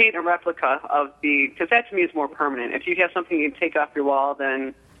you just paint a replica of because that to me is more permanent. If you have something you can take off your wall,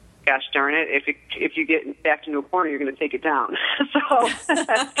 then gosh darn it, if you get backed into a corner, you're going to take it down. So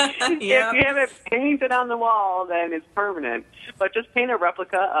if you have it painted on the wall, then it's permanent. But just paint a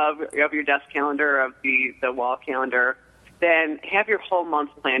replica of your desk calendar, of the wall calendar, then have your whole month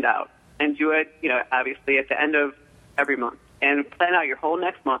planned out, and do it, obviously at the end of every month. And plan out your whole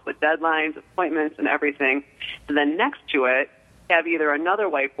next month with deadlines, appointments, and everything. And then next to it, have either another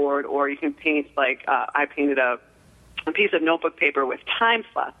whiteboard, or you can paint, like I painted a piece of notebook paper with time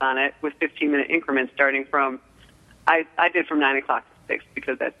slots on it with 15-minute increments starting from, I did from 9 o'clock to 6,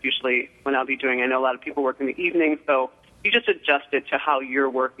 because that's usually when I'll be doing. I know a lot of people work in the evening, so you just adjust it to how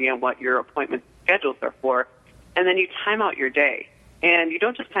you're working and what your appointment schedules are for. And then you time out your day. And you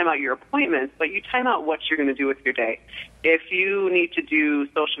don't just time out your appointments, but you time out what you're going to do with your day. If you need to do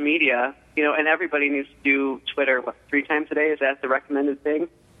social media, and everybody needs to do Twitter, 3 times a day? Is that the recommended thing?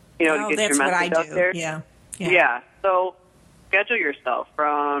 To get your message out there? Yeah. So schedule yourself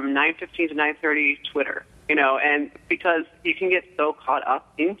from 9:15 to 9:30 Twitter, and because you can get so caught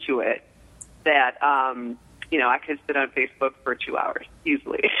up into it that, I could sit on Facebook for 2 hours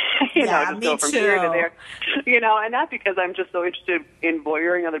easily, just go from here to there, and not because I'm just so interested in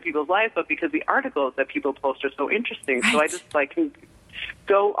voyeuring other people's lives, but because the articles that people post are so interesting. Right. So I just can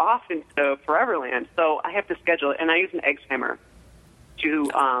go off into Foreverland. So I have to schedule it, and I use an egg timer to,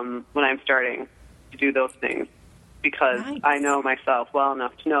 when I'm starting to do those things, because I know myself well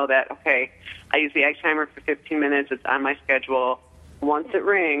enough to know that, okay, I use the egg timer for 15 minutes. It's on my schedule. Once it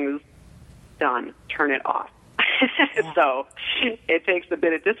rings, done. Turn it off. So it takes a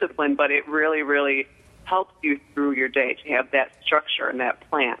bit of discipline, but it really, really helps you through your day to have that structure and that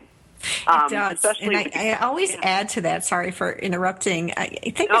plan. It does. And I always add to that, sorry for interrupting, I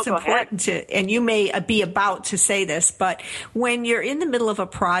think it's important to, and you may be about to say this, but when you're in the middle of a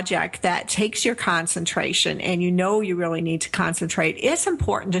project that takes your concentration and you really need to concentrate, it's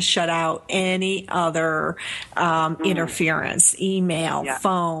important to shut out any other interference, email,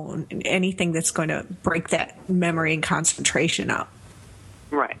 phone, anything that's going to break that memory and concentration up.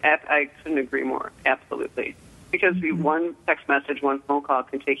 Right. I couldn't agree more. Absolutely. Because one text message, one phone call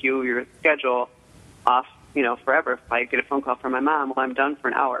can take your schedule off, forever. If I get a phone call from my mom, well, I'm done for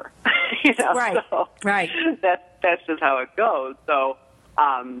an hour. Right. So that's just how it goes. So,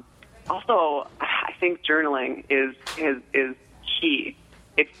 also, I think journaling is key.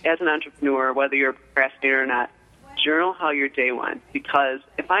 As an entrepreneur, whether you're a procrastinator or not, journal how your day went. Because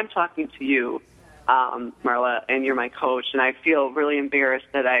if I'm talking to you, Marla, and you're my coach, and I feel really embarrassed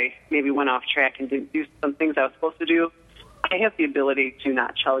that I maybe went off track and didn't do some things I was supposed to do, I have the ability to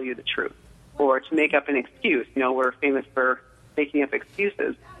not tell you the truth or to make up an excuse. We're famous for making up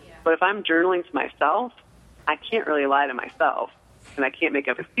excuses. But if I'm journaling to myself, I can't really lie to myself, and I can't make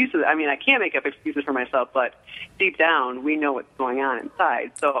up excuses. I mean, I can't make up excuses for myself, but deep down, we know what's going on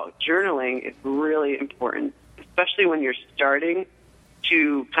inside. So journaling is really important, especially when you're starting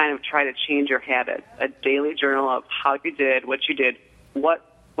to kind of try to change your habits. A daily journal of how you did, what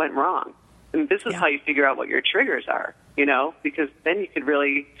went wrong. And this is how you figure out what your triggers are, because then you could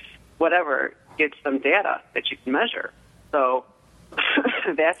really, get some data that you can measure. So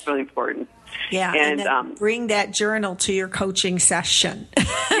that's really important. Yeah, and then bring that journal to your coaching session.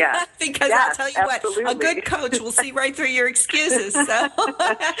 Yeah, because I'll tell you absolutely. What, a good coach will see right through your excuses. So.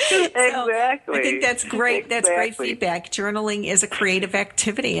 Exactly. I think that's great. That's great feedback. Journaling is a creative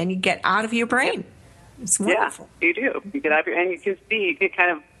activity, and you get out of your brain. It's wonderful. Yeah, you do. You get out of your, and you can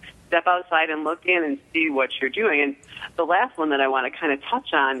kind of step outside and look in and see what you're doing. And the last one that I want to kind of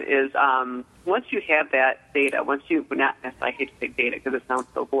touch on is once you have that data, I hate to say data because it sounds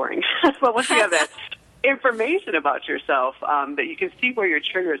so boring, but once you have that information about yourself that you can see where your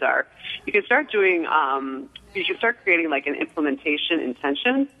triggers are, you can start doing, you can start creating like an implementation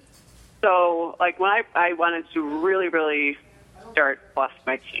intention. So like when I wanted to really, really start flossing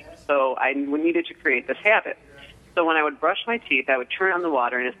my teeth, so I needed to create this habit. So when I would brush my teeth, I would turn on the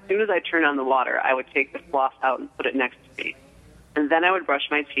water, and as soon as I turned on the water, I would take the floss out and put it next to me. And then I would brush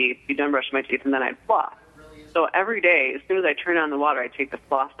my teeth, be done brushing my teeth, and then I'd floss. So every day, as soon as I turned on the water, I'd take the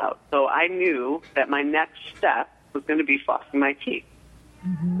floss out. So I knew that my next step was going to be flossing my teeth.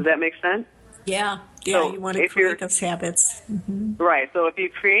 Mm-hmm. Does that make sense? Yeah. So you want to create those habits. Mm-hmm. Right. So if you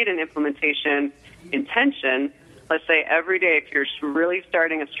create an implementation intention, let's say every day, if you're really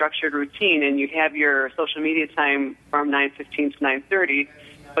starting a structured routine and you have your social media time from 9:15 to 9:30,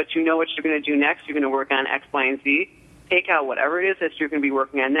 but you know what you're going to do next. You're going to work on X, Y, and Z. Take out whatever it is that you're going to be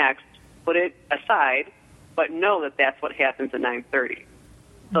working on next, put it aside, but know that that's what happens at 9:30.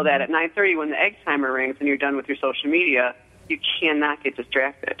 So that at 9:30, when the egg timer rings and you're done with your social media, you cannot get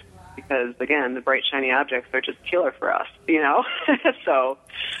distracted. Because, again, the bright, shiny objects are just killer for us, you know? So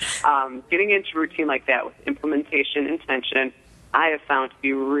getting into a routine like that with implementation, intention, I have found to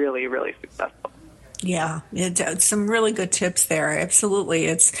be really, really successful. Yeah, some really good tips there. Absolutely.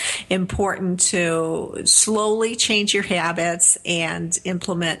 It's important to slowly change your habits and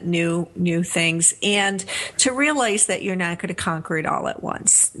implement new things, and to realize that you're not going to conquer it all at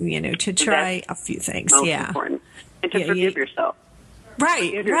once, to try a few things. Most important. And to forgive yourself.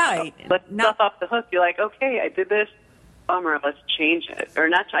 Right. Let yourself off the hook. You're like, okay, I did this. Bummer, let's change it. Or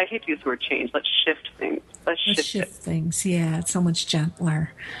not, I hate to use the word change. Let's shift things. Let's shift things. Yeah, it's so much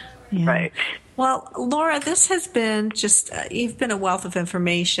gentler. Yeah. Right. Well, Laura, this has been you've been a wealth of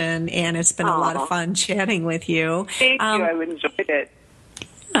information, and it's been a lot of fun chatting with you. Thank you. I enjoyed it.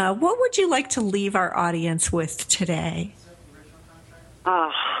 What would you like to leave our audience with today?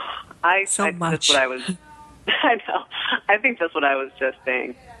 That's what I was... I know. I think that's what I was just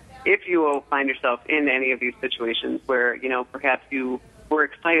saying. If you will find yourself in any of these situations where, perhaps you were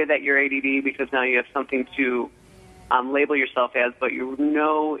excited that you're ADD because now you have something to label yourself as, but you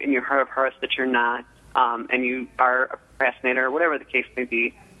know in your heart of hearts that you're not, and you are a procrastinator, or whatever the case may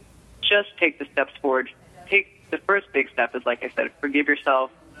be, just take the steps forward. The first big step is, like I said, forgive yourself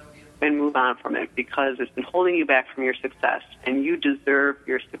and move on from it, because it's been holding you back from your success, and you deserve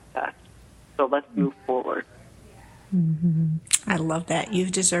your success. So let's move forward. Mm-hmm. I love that. You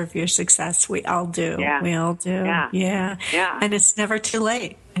deserve your success. We all do. Yeah. We all do. Yeah. And it's never too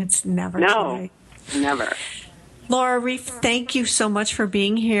late. It's never too late. Never. Laura Reiff, thank you so much for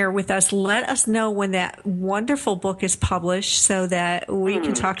being here with us. Let us know when that wonderful book is published so that we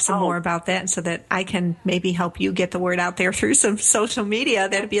can talk some more about that, and so that I can maybe help you get the word out there through some social media.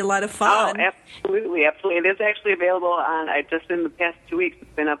 That'd be a lot of fun. Oh, absolutely. It is actually available just in the past 2 weeks,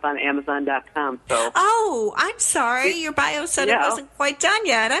 it's been up on Amazon.com. So. Oh, I'm sorry. Your bio said it wasn't quite done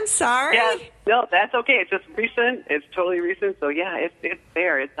yet. I'm sorry. Yeah. No, that's okay. It's just recent. It's totally recent. So, it's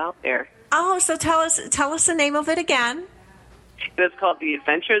there. It's out there. Oh, so tell us the name of it again. It's called The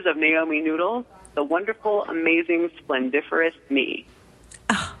Adventures of Naomi Noodle, The Wonderful, Amazing, Splendiferous Me.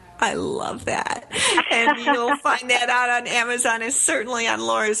 Oh, I love that. And you'll find that out on Amazon, and certainly on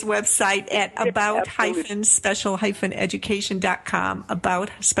Laura's website at about-special-education.com,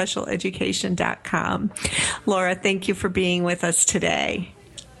 about-special-education.com. Laura, thank you for being with us today.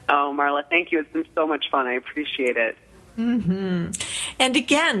 Oh, Marla, thank you. It's been so much fun. I appreciate it. Mm-hmm. And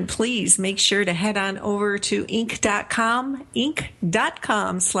again, please make sure to head on over to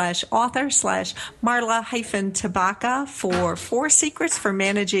inc.com/author/Marla-Tabaka for 4 secrets for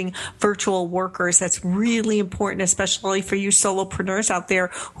managing virtual workers. That's really important, especially for you solopreneurs out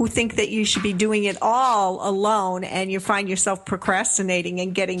there who think that you should be doing it all alone, and you find yourself procrastinating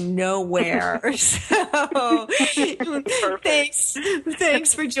and getting nowhere. So thanks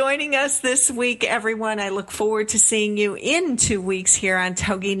for joining us this week, everyone. I look forward to seeing you in 2 weeks here on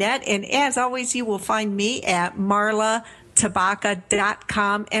TogiNet. And as always, you will find me at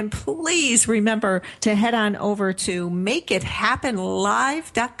marlatabaka.com. And please remember to head on over to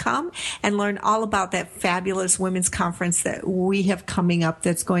makeithappenlive.com and learn all about that fabulous women's conference that we have coming up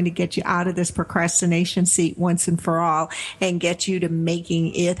that's going to get you out of this procrastination seat once and for all and get you to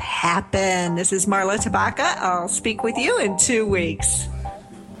making it happen. This is Marla Tabaka. I'll speak with you in 2 weeks.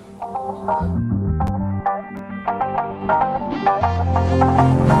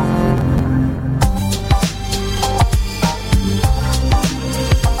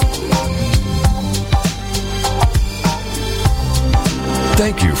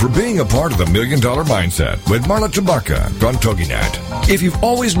 Thank you for being a part of the $1 Million Mindset with Marla Tabaka on TogiNet. If you've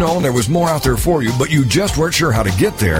always known there was more out there for you, but you just weren't sure how to get there,